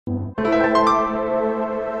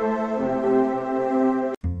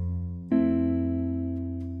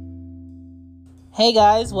Hey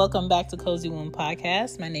guys, welcome back to Cozy Womb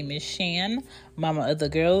Podcast. My name is Shan, mama of the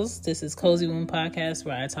girls. This is Cozy Womb Podcast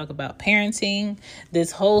where I talk about parenting.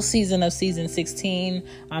 This whole season of season 16,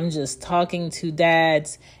 I'm just talking to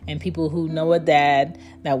dads and people who know a dad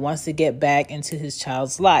that wants to get back into his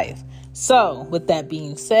child's life. So with that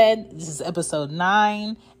being said, this is episode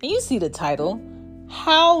 9 and you see the title,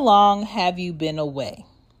 How Long Have You Been Away?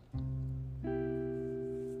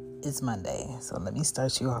 It's Monday, so let me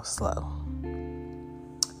start you off slow.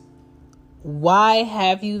 Why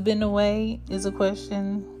have you been away is a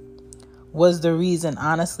question. Was the reason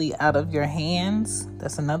honestly out of your hands?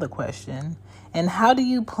 That's another question. And how do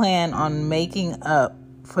you plan on making up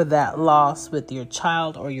for that loss with your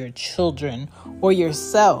child or your children or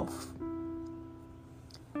yourself?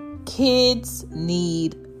 Kids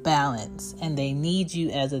need balance and they need you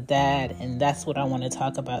as a dad, and that's what I want to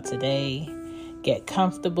talk about today. Get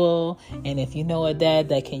comfortable, and if you know a dad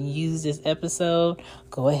that can use this episode,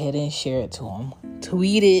 go ahead and share it to him.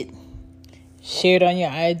 Tweet it, share it on your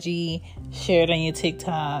IG, share it on your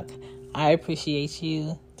TikTok. I appreciate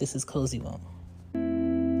you. This is Cozy Womb.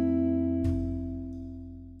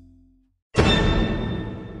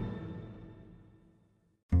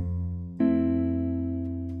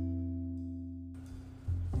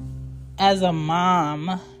 As a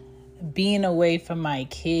mom, being away from my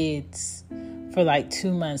kids for like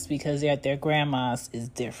 2 months because they're at their grandma's is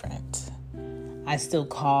different. I still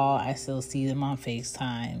call, I still see them on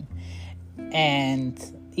FaceTime.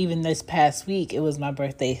 And even this past week, it was my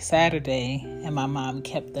birthday Saturday and my mom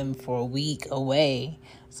kept them for a week away.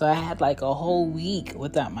 So I had like a whole week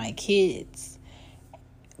without my kids.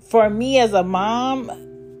 For me as a mom,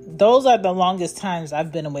 those are the longest times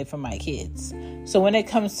I've been away from my kids. So when it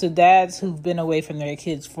comes to dads who've been away from their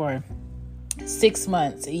kids for 6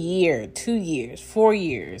 months, a year, 2 years, 4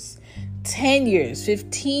 years, 10 years,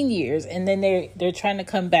 15 years, and then they're trying to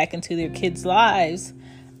come back into their kids' lives,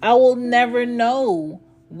 I will never know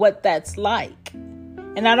what that's like.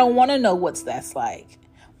 And I don't want to know what that's like.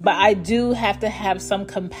 But I do have to have some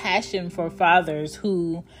compassion for fathers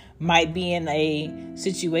who might be in a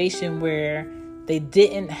situation where they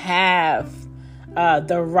didn't have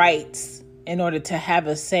the rights in order to have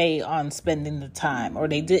a say on spending the time, or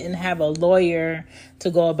they didn't have a lawyer to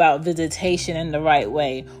go about visitation in the right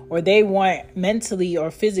way, or they weren't mentally or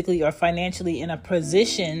physically or financially in a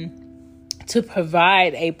position to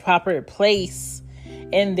provide a proper place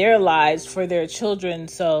in their lives for their children.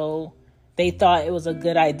 So they thought it was a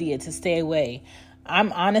good idea to stay away.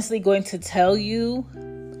 I'm honestly going to tell you,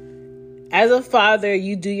 as a father,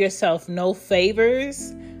 you do yourself no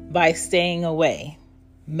favors by staying away.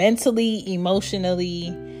 Mentally, emotionally,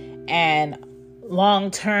 and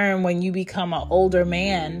long term, when you become an older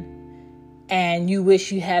man and you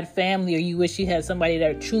wish you had family or you wish you had somebody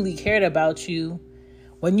that truly cared about you,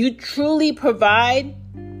 when you truly provide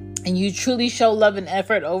and you truly show love and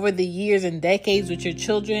effort over the years and decades with your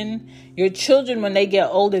children, when they get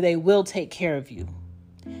older, they will take care of you.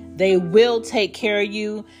 They will take care of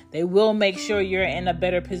you. They will make sure you're in a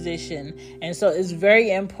better position. And so it's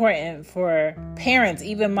very important for parents,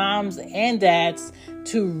 even moms and dads,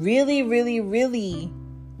 to really, really, really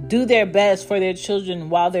do their best for their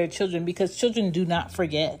children while they're children, because children do not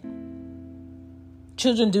forget.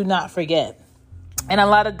 Children do not forget. And a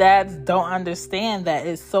lot of dads don't understand that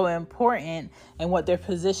it's so important and what their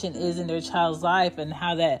position is in their child's life and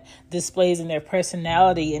how that displays in their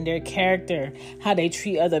personality and their character, how they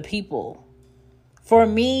treat other people. For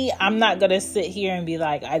me, I'm not going to sit here and be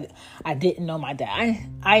like, I didn't know my dad.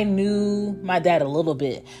 I knew my dad a little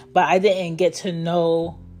bit, but I didn't get to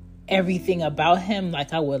know everything about him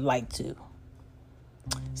like I would like to.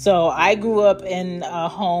 So I grew up in a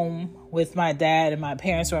home with my dad and my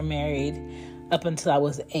parents were married up until I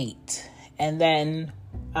was 8. And then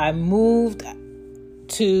I moved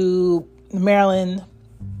to Maryland,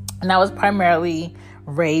 and I was primarily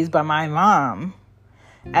raised by my mom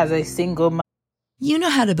as a single mother. You know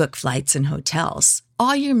how to book flights and hotels.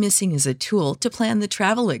 All you're missing is a tool to plan the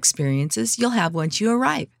travel experiences you'll have once you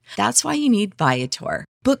arrive. That's why you need Viator.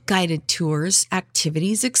 Book guided tours,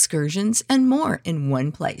 activities, excursions, and more in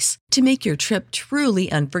one place to make your trip truly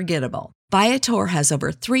unforgettable. Viator has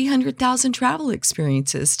over 300,000 travel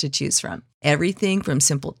experiences to choose from. Everything from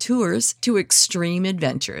simple tours to extreme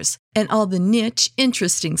adventures and all the niche,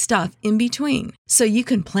 interesting stuff in between. So you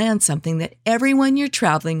can plan something that everyone you're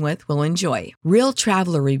traveling with will enjoy. Real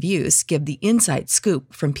traveler reviews give the inside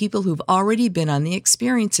scoop from people who've already been on the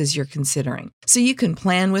experiences you're considering. So you can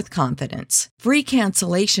plan with confidence. Free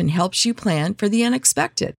cancellation helps you plan for the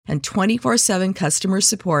unexpected. And 24/7 customer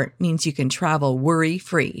support means you can travel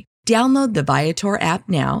worry-free. Download the Viator app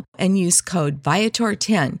now and use code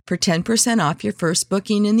Viator10 for 10% off your first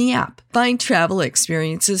booking in the app. Find travel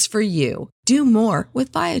experiences for you. Do more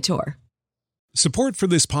with Viator. Support for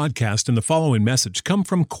this podcast and the following message come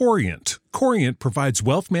from Corient. Corient provides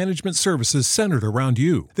wealth management services centered around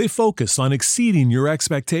you. They focus on exceeding your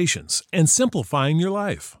expectations and simplifying your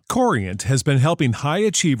life. Corient has been helping high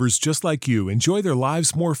achievers just like you enjoy their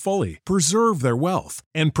lives more fully, preserve their wealth,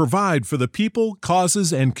 and provide for the people,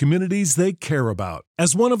 causes, and communities they care about.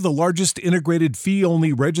 As one of the largest integrated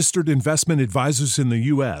fee-only registered investment advisors in the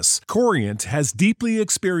U.S., Corient has deeply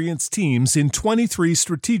experienced teams in 23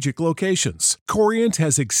 strategic locations. Corient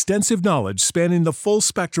has extensive knowledge spanning the full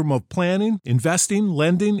spectrum of planning, investing,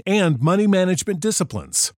 lending, and money management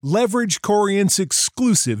disciplines. Leverage Corient's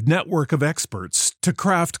exclusive network of experts to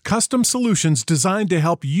craft custom solutions designed to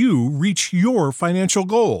help you reach your financial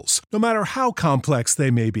goals, no matter how complex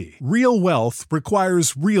they may be. Real wealth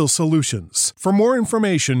requires real solutions. For more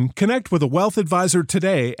information, connect with a wealth advisor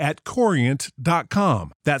today at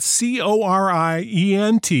Corient.com. That's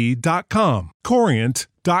Corient.com.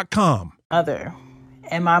 Corient.com.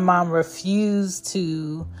 And my mom refused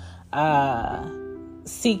to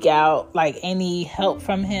seek out like any help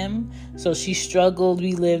from him. So she struggled.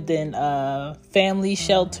 We lived in family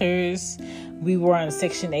shelters. We were on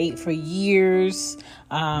Section 8 for years.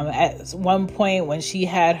 At one point when she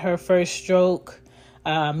had her first stroke,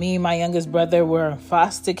 me and my youngest brother were in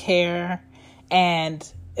foster care. And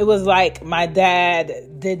it was like my dad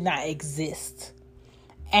did not exist.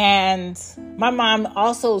 And my mom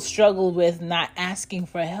also struggled with not asking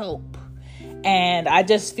for help. And I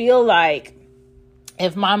just feel like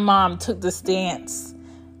if my mom took the stance,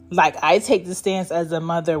 like I take the stance as a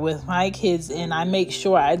mother with my kids, and I make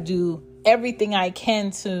sure I do everything I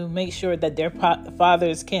can to make sure that their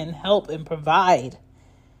fathers can help and provide.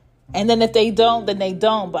 And then if they don't, then they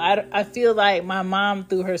don't. But I feel like my mom,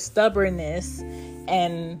 through her stubbornness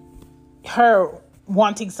and her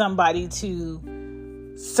wanting somebody to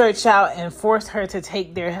search out and force her to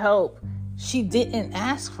take their help, she didn't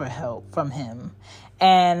ask for help from him.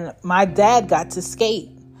 And my dad got to skate.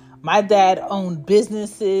 My dad owned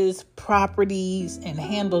businesses, properties, and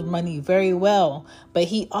handled money very well. But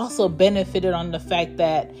he also benefited on the fact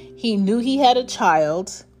that he knew he had a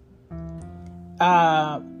child.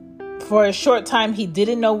 For a short time, he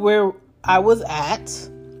didn't know where I was at.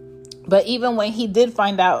 But even when he did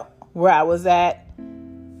find out where I was at,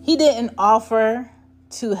 he didn't offer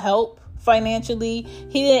to help financially.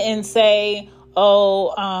 He didn't say,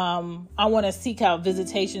 I want to seek out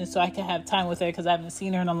visitation so I can have time with her because I haven't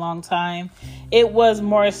seen her in a long time. It was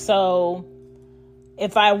more so,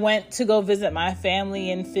 if I went to go visit my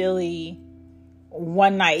family in Philly,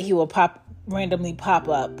 one night he will randomly pop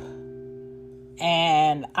up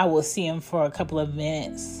and I will see him for a couple of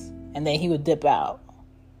minutes and then he would dip out.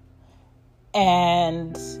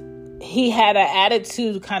 And he had an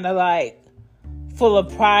attitude kind of like full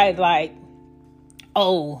of pride, like,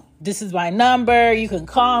 oh, this is my number. You can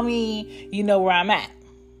call me. You know where I'm at.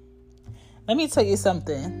 Let me tell you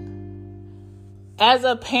something. As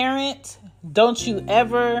a parent, don't you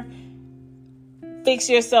ever fix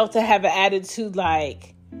yourself to have an attitude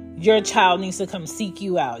like your child needs to come seek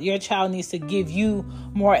you out. Your child needs to give you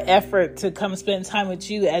more effort to come spend time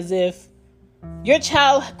with you, as if your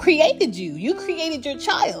child created you. You created your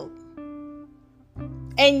child.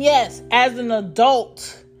 And yes, as an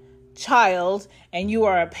adult child and you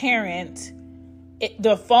are a parent,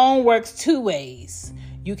 the phone works two ways.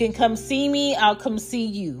 You can come see me, I'll come see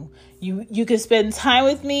you. You can spend time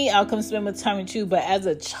with me, I'll come spend time with you. But as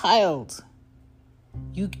a child,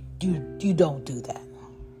 you don't do that.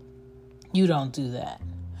 You don't do that.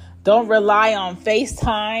 Don't rely on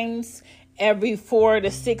FaceTimes every 4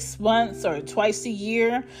 to 6 months or twice a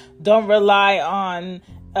year. Don't rely on,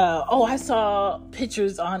 I saw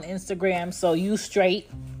pictures on Instagram, so you straight.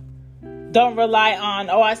 Don't rely on,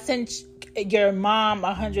 I sent your mom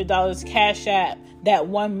 $100 Cash App that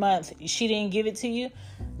 1 month. She didn't give it to you.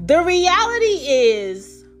 The reality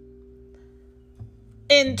is,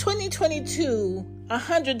 in 2022,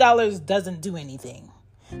 $100 doesn't do anything.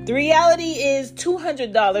 The reality is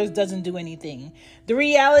 $200 doesn't do anything. The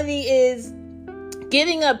reality is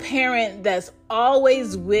Getting a parent that's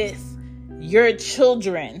always with your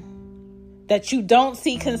children, that you don't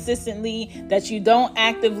see consistently, that you don't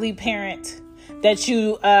actively parent, that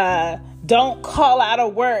you don't call out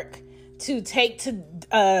of work to take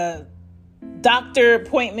to doctor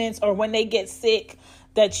appointments or when they get sick,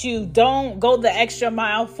 that you don't go the extra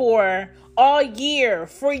mile for all year,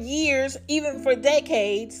 for years, even for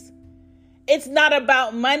decades. It's not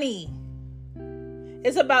about money.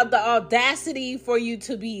 It's about the audacity for you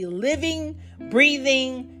to be living,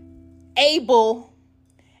 breathing, able,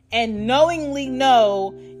 and knowingly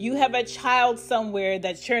know you have a child somewhere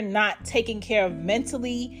that you're not taking care of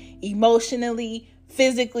mentally, emotionally,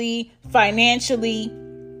 physically, financially,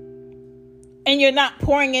 and you're not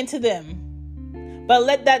pouring into them. But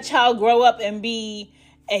let that child grow up and be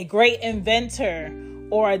a great inventor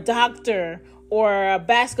or a doctor or a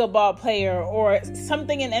basketball player or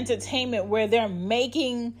something in entertainment where they're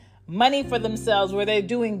making money for themselves, where they're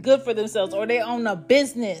doing good for themselves, or they own a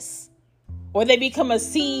business, or they become a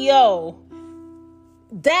CEO.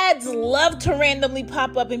 Dads love to randomly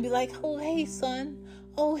pop up and be like, oh, hey, son.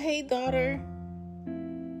 Oh, hey, daughter.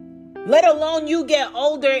 Let alone you get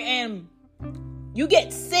older and you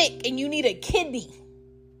get sick and you need a kidney.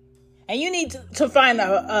 And you need to find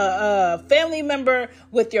a family member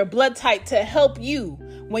with your blood type to help you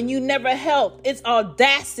when you never helped. It's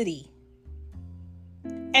audacity.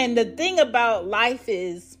 And the thing about life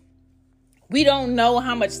is we don't know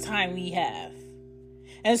how much time we have.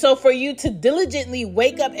 And so for you to diligently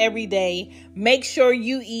wake up every day, make sure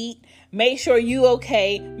you eat, make sure you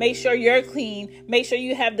okay, make sure you're clean, make sure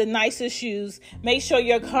you have the nicest shoes, make sure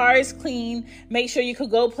your car is clean, make sure you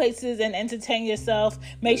could go places and entertain yourself,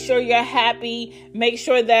 make sure you're happy, make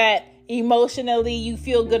sure that emotionally you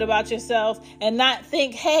feel good about yourself, and not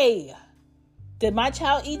think, hey, did my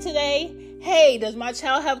child eat today? Hey, does my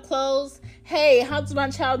child have clothes? Hey, how's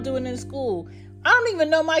my child doing in school? I don't even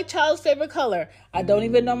know my child's favorite color. I don't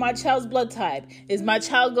even know my child's blood type. Is my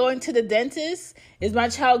child going to the dentist? Is my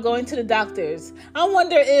child going to the doctors? I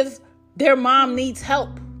wonder if their mom needs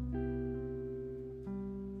help.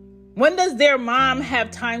 When does their mom have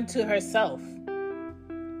time to herself?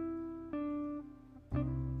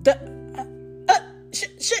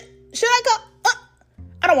 Should I call?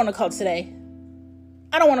 I don't want to call today.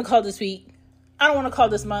 I don't want to call this week. I don't want to call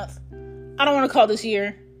this month. I don't want to call this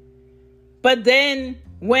year. But then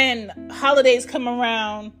when holidays come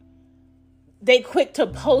around, they quick to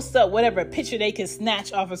post up whatever picture they can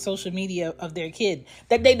snatch off of social media of their kid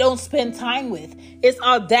that they don't spend time with. It's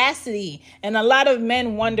audacity. And a lot of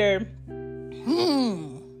men wonder,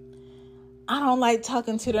 I don't like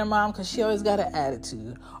talking to their mom because she always got an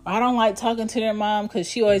attitude. Or I don't like talking to their mom because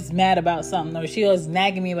she always mad about something. Or she always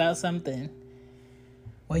nagging me about something.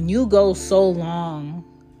 When you go so long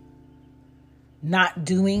not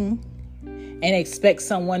doing and expect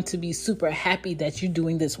someone to be super happy that you're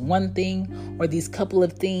doing this one thing or these couple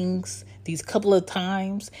of things, these couple of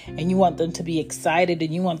times, and you want them to be excited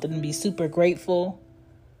and you want them to be super grateful.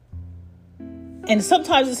 And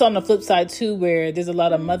sometimes it's on the flip side too, where there's a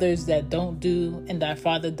lot of mothers that don't do and that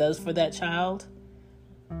father does for that child.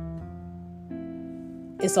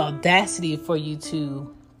 It's audacity for you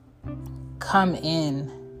to come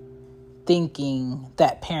in thinking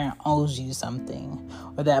that parent owes you something,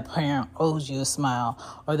 or that parent owes you a smile,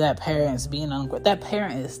 or that parent's being ungrateful. That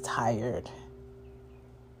parent is tired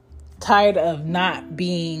of not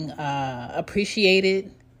being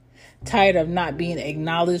appreciated, tired of not being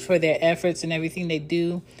acknowledged for their efforts and everything they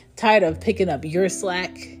do, tired of picking up your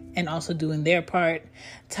slack and also doing their part,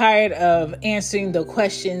 tired of answering the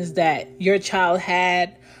questions that your child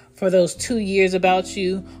had for those 2 years about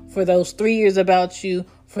you, for those 3 years about you,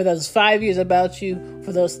 for those 5 years about you,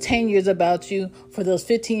 for those 10 years about you, for those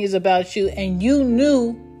 15 years about you, and you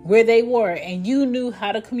knew where they were, and you knew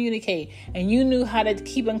how to communicate, and you knew how to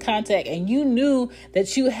keep in contact, and you knew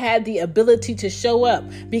that you had the ability to show up.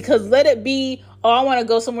 Because let it be, oh, I want to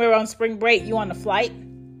go somewhere on spring break. You on a flight?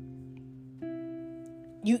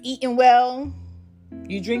 You eating well?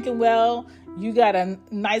 You drinking well? You got a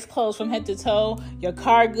nice clothes from head to toe? Your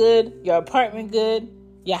car good? Your apartment good?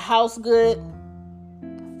 Your house good?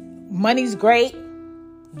 Money's great.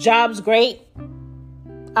 Job's great.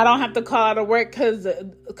 I don't have to call out of work because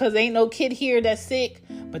ain't no kid here that's sick,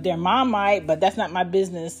 but their mom might, but that's not my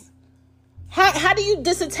business. How do you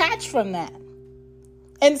disattach from that?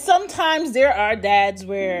 And sometimes there are dads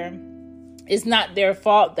where it's not their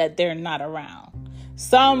fault that they're not around.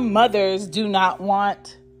 Some mothers do not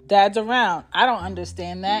want dads around. I don't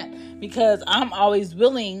understand that, because I'm always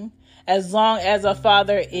willing, as long as a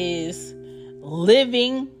father is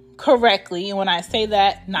living, correctly. And when I say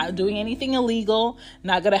that, not doing anything illegal,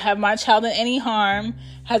 not going to have my child in any harm,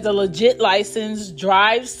 has a legit license,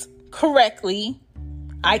 drives correctly,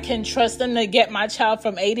 I can trust them to get my child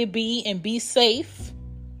from A to B and be safe.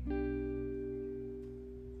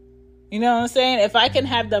 You know what I'm saying? If I can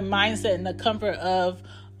have the mindset and the comfort of,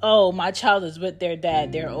 oh, my child is with their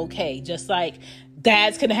dad, they're okay. Just like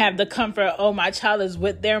dads can have the comfort, oh, my child is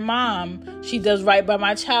with their mom, she does right by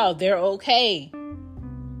my child, they're okay.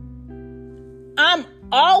 I'm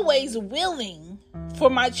always willing for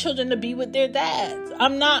my children to be with their dads.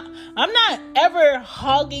 I'm not ever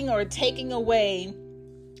hogging or taking away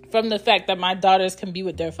from the fact that my daughters can be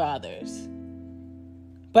with their fathers.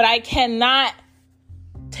 But I cannot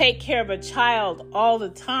take care of a child all the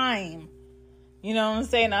time. You know what I'm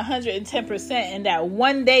saying? 110%. And that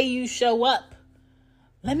one day you show up,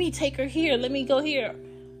 let me take her here. Let me go here.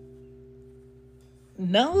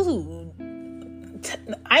 No.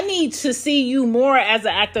 I need to see you more as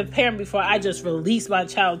an active parent before I just release my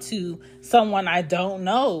child to someone I don't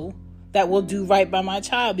know that will do right by my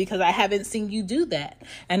child, because I haven't seen you do that.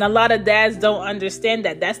 And a lot of dads don't understand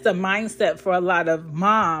that. That's the mindset for a lot of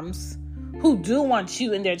moms who do want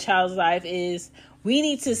you in their child's life, is we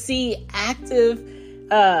need to see active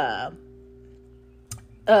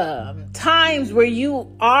times where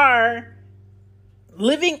you are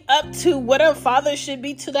living up to what a father should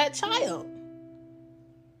be to that child.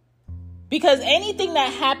 Because anything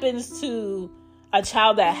that happens to a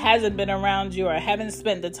child that hasn't been around you or haven't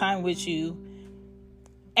spent the time with you,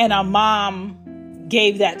 and a mom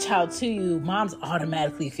gave that child to you, moms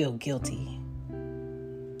automatically feel guilty.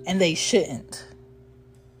 And they shouldn't.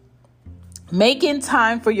 Making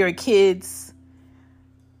time for your kids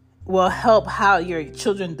will help how your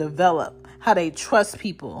children develop, how they trust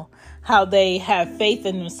people, how they have faith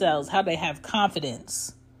in themselves, how they have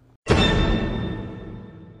confidence.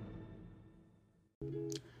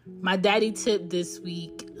 My daddy tip this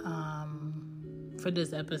week for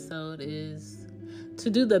this episode is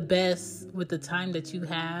to do the best with the time that you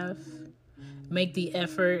have. Make the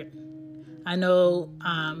effort. I know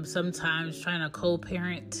sometimes trying to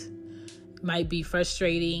co-parent might be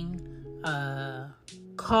frustrating.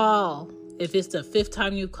 Call. If it's the 5th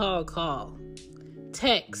time you call.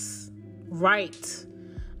 Text. Write.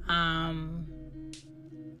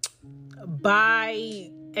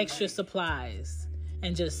 Buy extra supplies.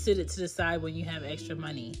 And just sit it to the side when you have extra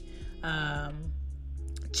money.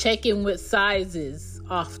 Check in with sizes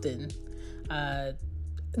often.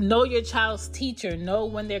 Know your child's teacher. Know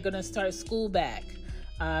when they're going to start school back.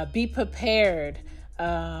 Be prepared.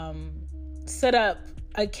 Set up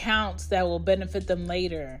accounts that will benefit them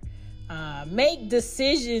later. Make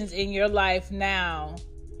decisions in your life now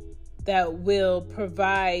that will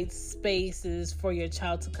provide spaces for your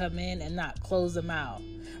child to come in and not close them out.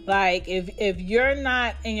 Like if you're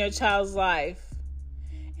not in your child's life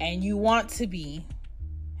and you want to be,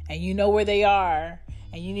 and you know where they are,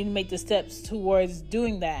 and you need to make the steps towards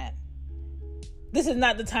doing that, this is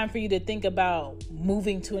not the time for you to think about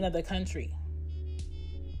moving to another country.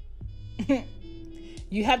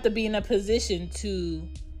 You have to be in a position to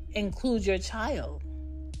include your child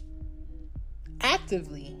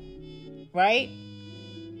actively, right?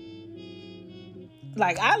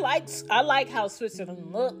 Like I like how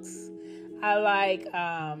Switzerland looks. I like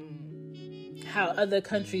how other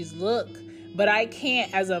countries look, but I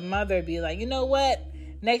can't as a mother be like, you know what?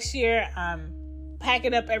 Next year I'm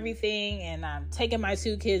packing up everything and I'm taking my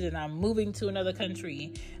 2 kids and I'm moving to another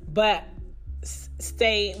country, but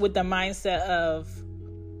stay with the mindset of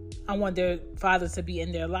I want their fathers to be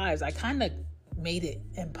in their lives. I kind of made it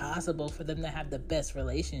impossible for them to have the best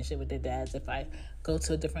relationship with their dads if I go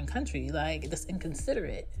to a different country. Like, that's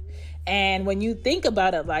inconsiderate. And when you think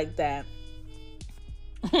about it like that,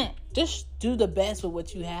 just do the best with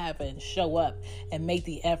what you have and show up and make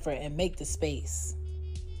the effort and make the space.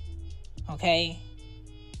 Okay?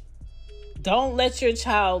 Don't let your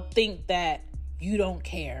child think that you don't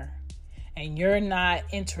care and you're not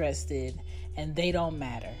interested and they don't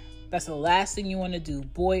matter. That's the last thing you want to do,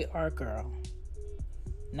 boy or girl.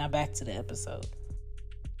 Now back to the episode.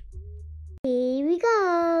 Here we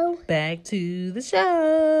go. Back to the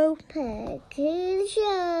show. Back to the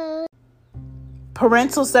show.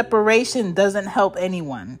 Parental separation doesn't help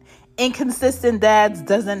anyone. Inconsistent dads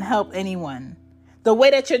doesn't help anyone. The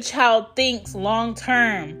way that your child thinks long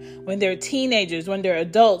term, when they're teenagers, when they're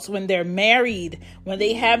adults, when they're married, when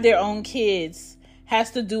they have their own kids,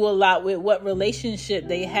 has to do a lot with what relationship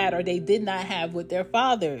they had or they did not have with their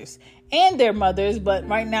fathers and their mothers. But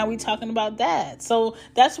right now we're talking about dads. So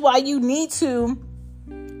that's why you need to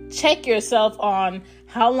check yourself on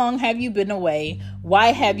how long have you been away,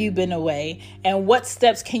 why have you been away, and what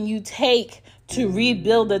steps can you take to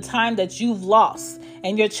rebuild the time that you've lost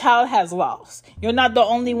and your child has lost. You're not the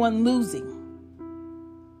only one losing.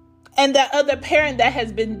 And that other parent that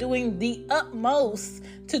has been doing the utmost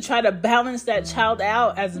to try to balance that child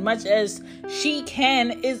out as much as she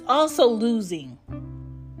can is also losing.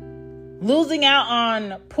 Losing out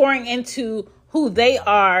on pouring into who they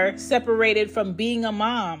are, separated from being a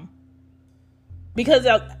mom. Because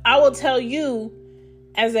I will tell you,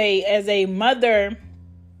 as a mother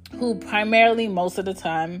who primarily most of the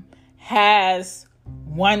time has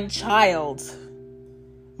one child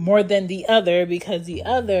more than the other, because the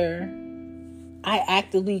other I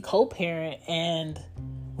actively co-parent, and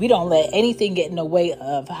we don't let anything get in the way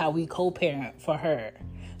of how we co-parent for her.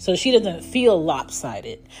 So she doesn't feel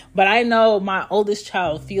lopsided. But I know my oldest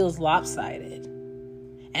child feels lopsided.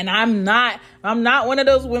 And I'm not one of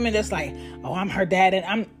those women that's like, oh, I'm her dad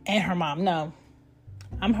and her mom. No,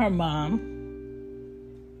 I'm her mom.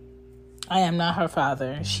 I am not her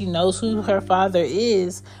father. She knows who her father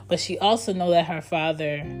is, but she also knows that her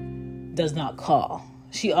father does not call.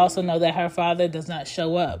 She also knows that her father does not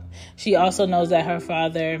show up. She also knows that her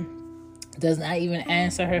father does not even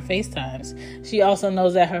answer her FaceTimes. She also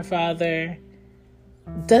knows that her father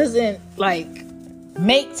doesn't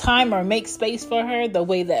make time or make space for her the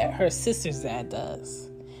way that her sister's dad does.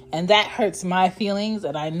 And that hurts my feelings,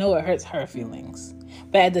 and I know it hurts her feelings.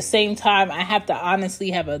 But at the same time, I have to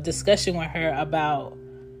honestly have a discussion with her about,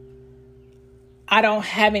 I don't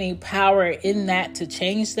have any power in that to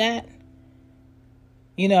change that.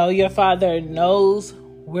 You know, your father knows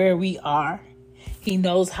where we are. He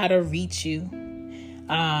knows how to reach you.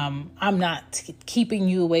 I'm not keeping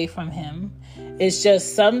you away from him. It's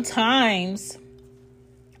just sometimes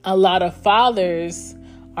a lot of fathers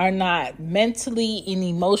are not mentally and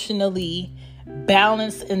emotionally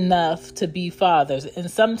balanced enough to be fathers.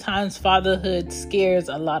 And sometimes fatherhood scares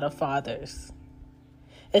a lot of fathers,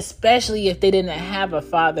 especially if they didn't have a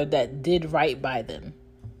father that did right by them.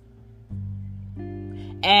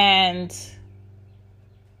 And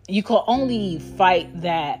you can only fight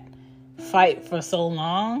that fight for so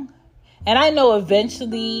long. And I know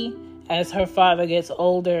eventually, as her father gets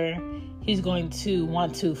older, he's going to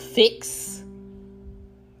want to fix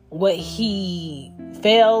what he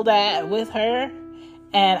failed at with her.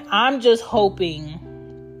 And I'm just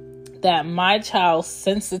hoping that my child's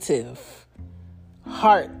sensitive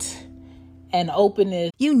heart and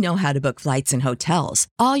openness. You know how to book flights and hotels.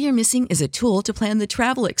 All you're missing is a tool to plan the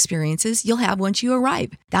travel experiences you'll have once you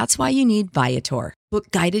arrive. That's why you need Viator.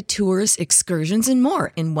 Book guided tours, excursions, and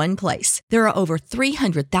more in one place. There are over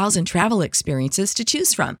 300,000 travel experiences to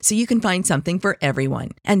choose from, so you can find something for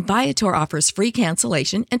everyone. And Viator offers free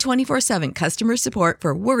cancellation and 24/7 customer support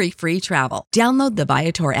for worry-free travel. Download the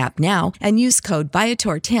Viator app now and use code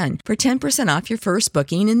Viator10 for 10% off your first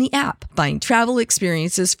booking in the app. Find travel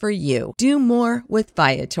experiences for you. Do more with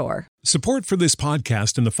Viator. Support for this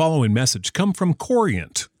podcast and the following message come from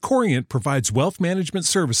Corient. Corient provides wealth management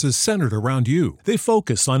services centered around you. They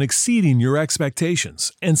focus on exceeding your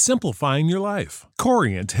expectations and simplifying your life.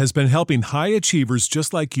 Corient has been helping high achievers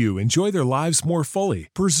just like you enjoy their lives more fully,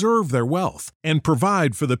 preserve their wealth, and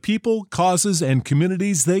provide for the people, causes, and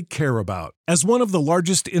communities they care about. As one of the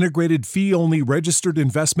largest integrated fee-only registered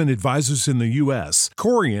investment advisors in the U.S.,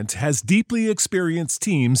 Corient has deeply experienced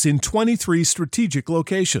teams in 23 strategic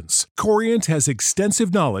locations. Corient has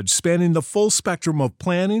extensive knowledge spanning the full spectrum of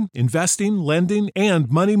planning, investing, lending, and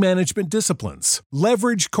money management disciplines.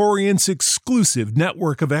 Leverage Corient's exclusive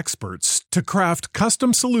network of experts to craft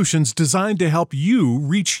custom solutions designed to help you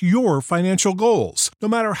reach your financial goals, no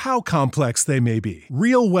matter how complex they may be.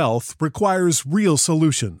 Real wealth requires real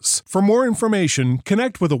solutions. For more information,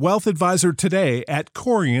 connect with a wealth advisor today at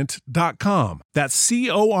Corient.com. That's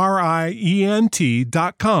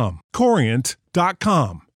Corient.com.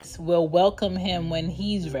 Corient.com. Will welcome him when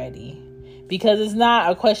he's ready. Because it's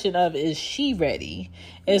not a question of, is she ready?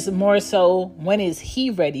 It's more so, when is he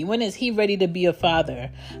ready? When is he ready to be a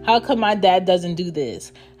father? How come my dad doesn't do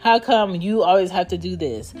this? How come you always have to do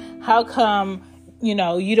this? How come,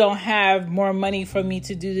 you don't have more money for me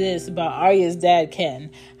to do this, but Arya's dad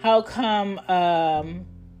can? How come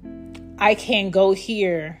I can't go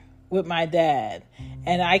here with my dad?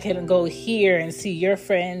 And I can go here and see your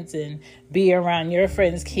friends and be around your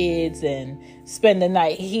friends' kids and spend the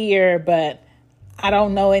night here, but I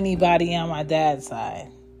don't know anybody on my dad's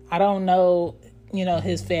side. I don't know,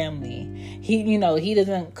 his family. He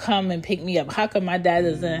doesn't come and pick me up. How come my dad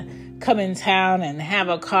doesn't come in town and have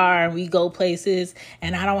a car and we go places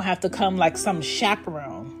and I don't have to come like some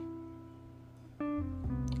chaperone?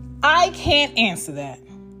 I can't answer that.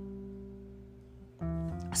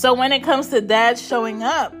 So when it comes to dad showing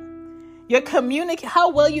up,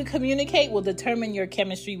 how well you communicate will determine your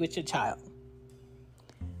chemistry with your child.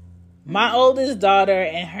 My oldest daughter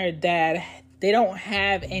and her dad, they don't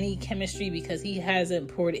have any chemistry because he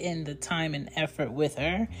hasn't poured in the time and effort with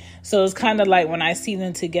her. So it's kind of like when I see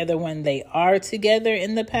them together when they are together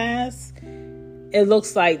in the past, it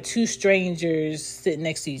looks like two strangers sitting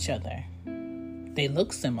next to each other. They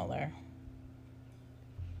look similar.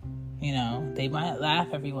 You know, they might laugh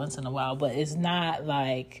every once in a while, but it's not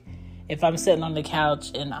like if I'm sitting on the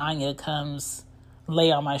couch and Anya comes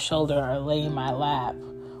lay on my shoulder or lay in my lap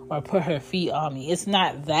or put her feet on me. It's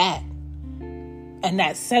not that. And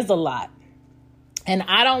that says a lot. And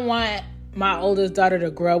I don't want my oldest daughter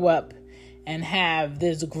to grow up and have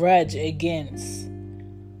this grudge against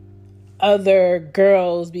other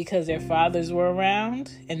girls because their fathers were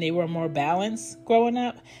around and they were more balanced growing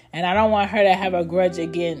up. And I don't want her to have a grudge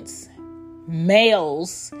against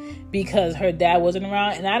males because her dad wasn't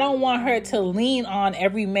around. And I don't want her to lean on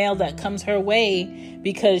every male that comes her way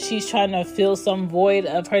because she's trying to fill some void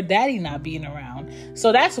of her daddy not being around.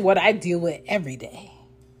 So that's what I deal with every day.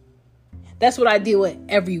 That's what I deal with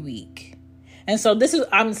every week. And so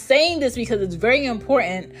I'm saying this because it's very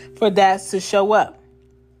important for dads to show up.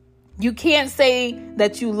 You can't say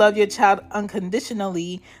that you love your child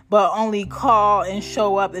unconditionally, but only call and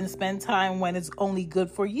show up and spend time when it's only good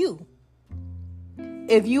for you.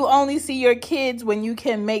 If you only see your kids when you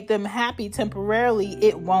can make them happy temporarily,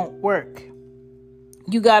 it won't work.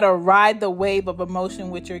 You got to ride the wave of emotion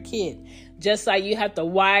with your kid. Just like you have to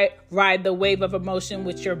ride the wave of emotion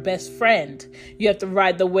with your best friend. You have to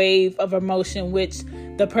ride the wave of emotion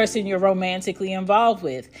with the person you're romantically involved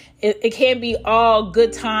with. It can't be all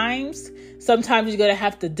good times. Sometimes you're going to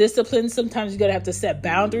have to discipline. Sometimes you're going to have to set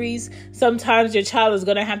boundaries. Sometimes your child is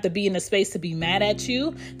going to have to be in a space to be mad at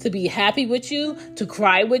you, to be happy with you, to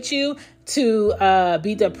cry with you, to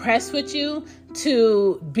be depressed with you,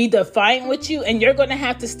 to be defiant with you. And you're going to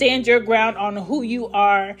have to stand your ground on who you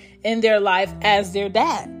are in their life as their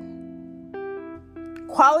dad.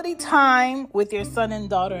 Quality time with your son and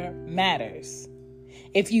daughter matters.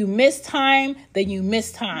 If you miss time, then you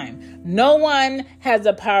miss time. No one has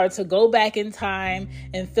the power to go back in time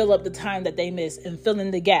and fill up the time that they miss and fill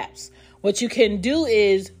in the gaps. What you can do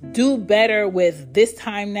is do better with this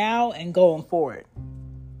time now and going forward.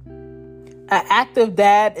 An active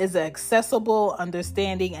dad is an accessible,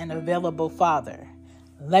 understanding, and available father.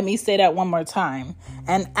 Let me say that one more time.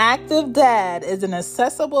 An active dad is an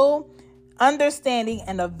accessible, understanding,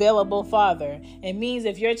 and available father. It means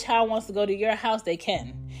if your child wants to go to your house, they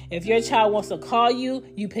can. If your child wants to call you,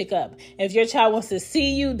 you pick up. If your child wants to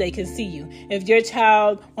see you, they can see you. If your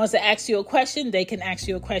child wants to ask you a question, they can ask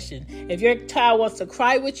you a question. If your child wants to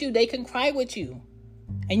cry with you, they can cry with you.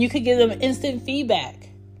 And you can give them instant feedback.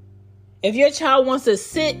 If your child wants to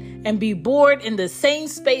sit and be bored in the same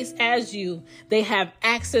space as you, they have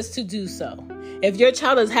access to do so. If your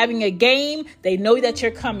child is having a game, they know that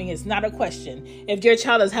you're coming. It's not a question. If your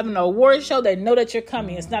child is having an award show, they know that you're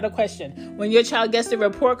coming. It's not a question. When your child gets the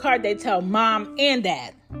report card, they tell mom and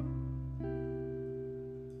dad.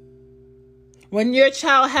 When your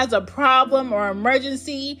child has a problem or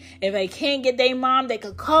emergency, if they can't get their mom, they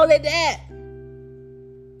could call their dad.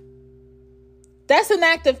 That's an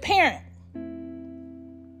active parent.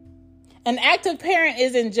 An active parent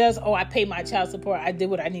isn't just, I paid my child support. I did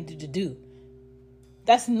what I needed to do.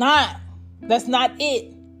 That's not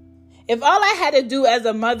it. If all I had to do as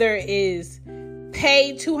a mother is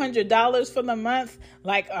pay $200 for the month,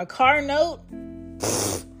 like a car note,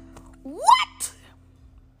 what?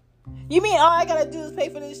 You mean all I got to do is pay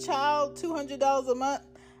for this child $200 a month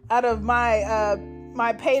out of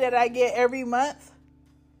my pay that I get every month?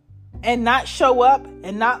 And not show up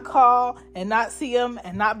and not call and not see them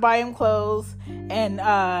and not buy them clothes and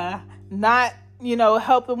not,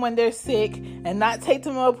 help them when they're sick and not take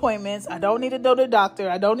them to appointments. I don't need to know the doctor.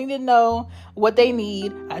 I don't need to know what they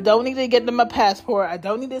need. I don't need to get them a passport. I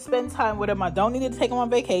don't need to spend time with them. I don't need to take them on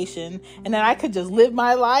vacation. And then I could just live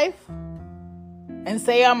my life and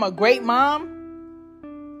say I'm a great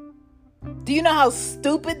mom. Do you know how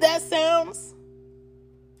stupid that sounds?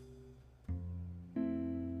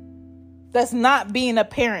 That's not being a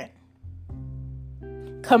parent.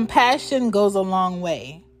 Compassion goes a long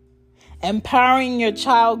way. Empowering your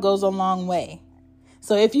child goes a long way.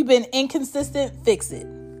 So if you've been inconsistent, fix it.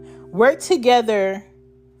 Work together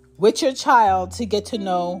with your child to get to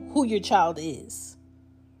know who your child is.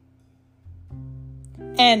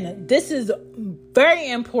 And this is very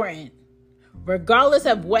important. Regardless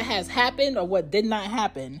of what has happened or what did not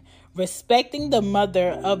happen, Respecting the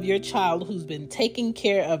mother of your child who's been taking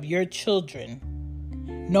care of your children,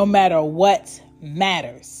 no matter what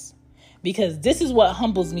matters. Because this is what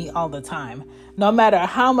humbles me all the time. No matter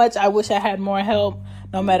how much I wish I had more help,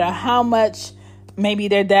 no matter how much maybe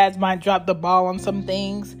their dads might drop the ball on some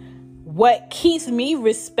things, what keeps me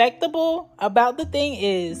respectable about the thing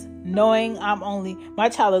is knowing my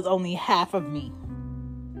child is only half of me.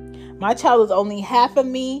 My child is only half of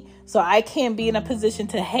me, so I can't be in a position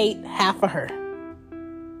to hate half of her.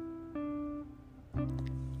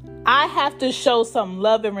 I have to show some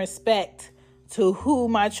love and respect to who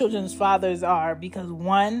my children's fathers are because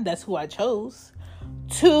 1, that's who I chose.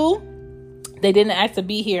 2, they didn't ask to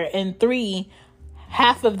be here. And 3,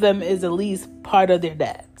 half of them is at least part of their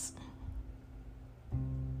dads.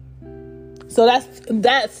 So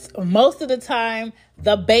that's most of the time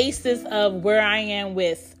the basis of where I am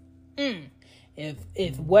with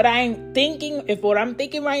if what I'm thinking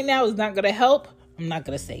right now is not going to help, I'm not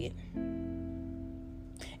going to say it.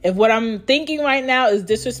 If what I'm thinking right now is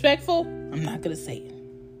disrespectful, I'm not going to say it.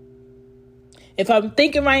 If I'm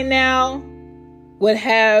thinking right now would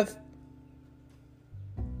have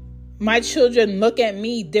my children look at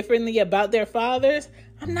me differently about their fathers,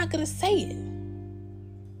 I'm not going to say it.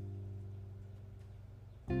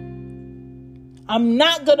 I'm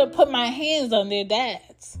not going to put my hands on their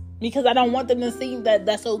dads because I don't want them to see that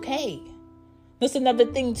that's okay. That's another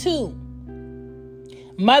thing too.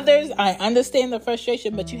 Mothers, I understand the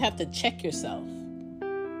frustration, but you have to check yourself.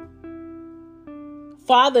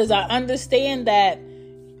 Fathers, I understand that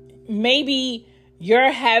maybe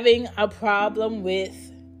you're having a problem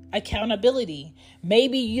with accountability.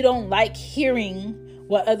 Maybe you don't like hearing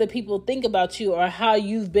what other people think about you or how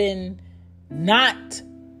you've been not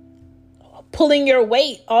pulling your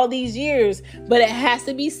weight all these years, but it has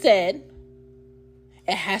to be said.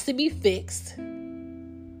 It has to be fixed.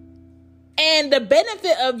 And the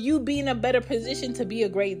benefit of you being in a better position to be a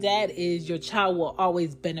great dad is your child will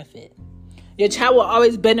always benefit. Your child will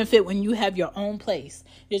always benefit when you have your own place.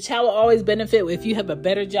 Your child will always benefit if you have a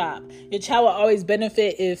better job. Your child will always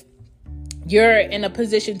benefit if you're in a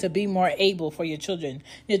position to be more able for your children.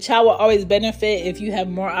 Your child will always benefit if you have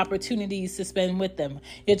more opportunities to spend with them.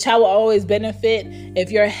 Your child will always benefit if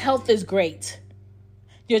your health is great.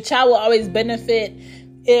 Your child will always benefit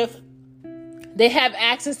if they have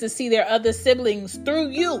access to see their other siblings through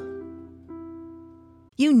you.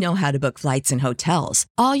 You know how to book flights and hotels.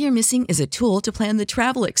 All you're missing is a tool to plan the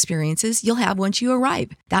travel experiences you'll have once you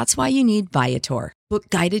arrive. That's why you need Viator. Book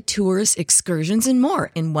guided tours, excursions, and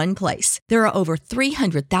more in one place. There are over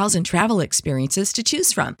 300,000 travel experiences to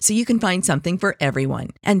choose from, so you can find something for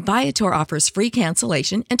everyone. And Viator offers free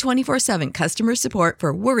cancellation and 24/7 customer support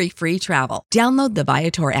for worry-free travel. Download the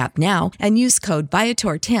Viator app now and use code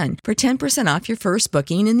Viator10 for 10% off your first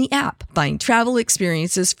booking in the app. Find travel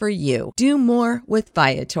experiences for you. Do more with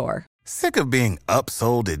Viator. Sick of being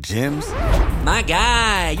upsold at gyms? My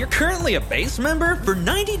guy, you're currently a base member. For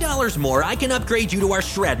 $90 more, I can upgrade you to our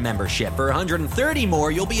Shred membership. For $130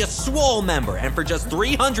 more, you'll be a Swole member. And for just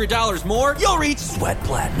 $300 more, you'll reach Sweat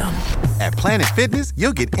Platinum. At Planet Fitness,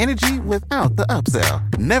 you'll get energy without the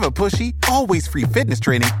upsell. Never pushy, always free fitness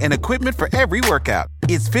training and equipment for every workout.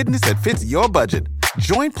 It's fitness that fits your budget.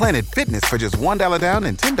 Join Planet Fitness for just $1 down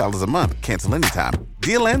and $10 a month. Cancel anytime.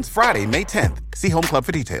 Deal ends Friday, May 10th. See Home Club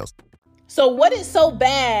for details. So what is so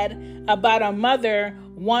bad about a mother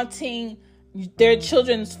wanting their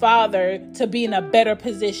children's father to be in a better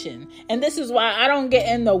position? And this is why I don't get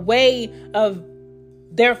in the way of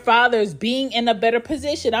their fathers being in a better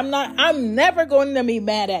position. I'm never going to be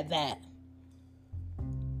mad at that.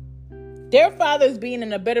 Their fathers being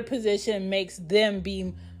in a better position makes them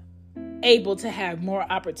be able to have more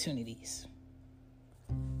opportunities.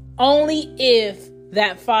 Only if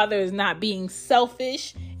that father is not being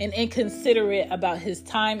selfish and inconsiderate about his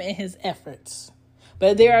time and his efforts.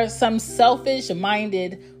 But there are some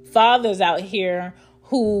selfish-minded fathers out here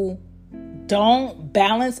who don't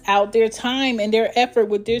balance out their time and their effort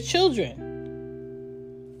with their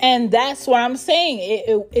children. And that's what I'm saying.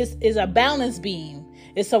 It is a balance beam.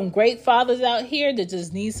 There's some great fathers out here that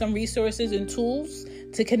just need some resources and tools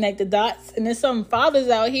to connect the dots. And there's some fathers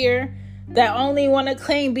out here that only want to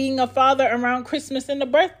claim being a father around Christmas and the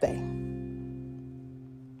birthday.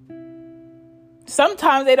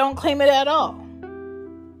 Sometimes they don't claim it at all.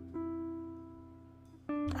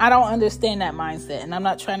 I don't understand that mindset, and I'm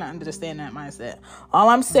not trying to understand that mindset. All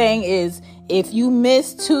I'm saying is, if you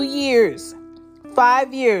miss 2 years,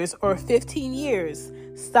 5 years, or 15 years,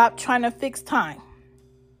 stop trying to fix time.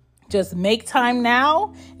 Just make time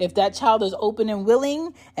now if that child is open and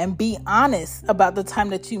willing, and be honest about the time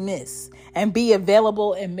that you miss. and be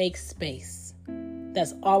available and make space.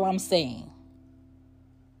 That's all I'm saying.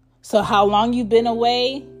 So how long you been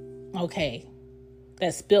away? Okay.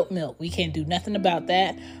 That's spilt milk. We can't do nothing about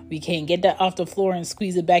that. We can't get that off the floor and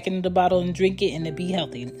squeeze it back into the bottle and drink it and it be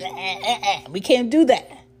healthy. We can't do that.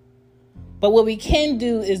 But what we can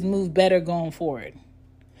do is move better going forward.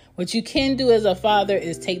 What you can do as a father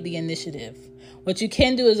is take the initiative. What you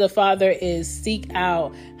can do as a father is seek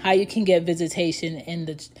out how you can get visitation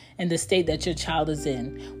in the state that your child is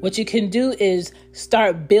in. What you can do is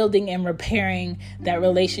start building and repairing that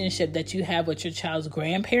relationship that you have with your child's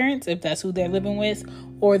grandparents, if that's who they're living with,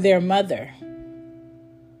 or their mother.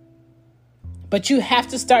 But you have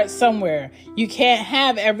to start somewhere. You can't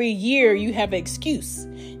have every year you have an excuse.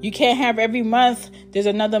 You can't have every month there's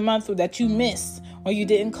another month that you missed, or you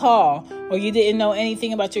didn't call, or you didn't know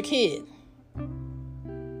anything about your kid.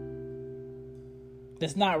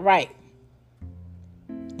 That's not right.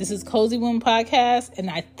 This is Cozy Womb Podcast, and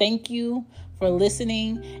I thank you for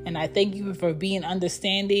listening, and I thank you for being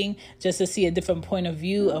understanding just to see a different point of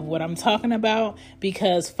view of what I'm talking about,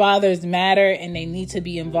 because fathers matter and they need to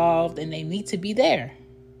be involved and they need to be there.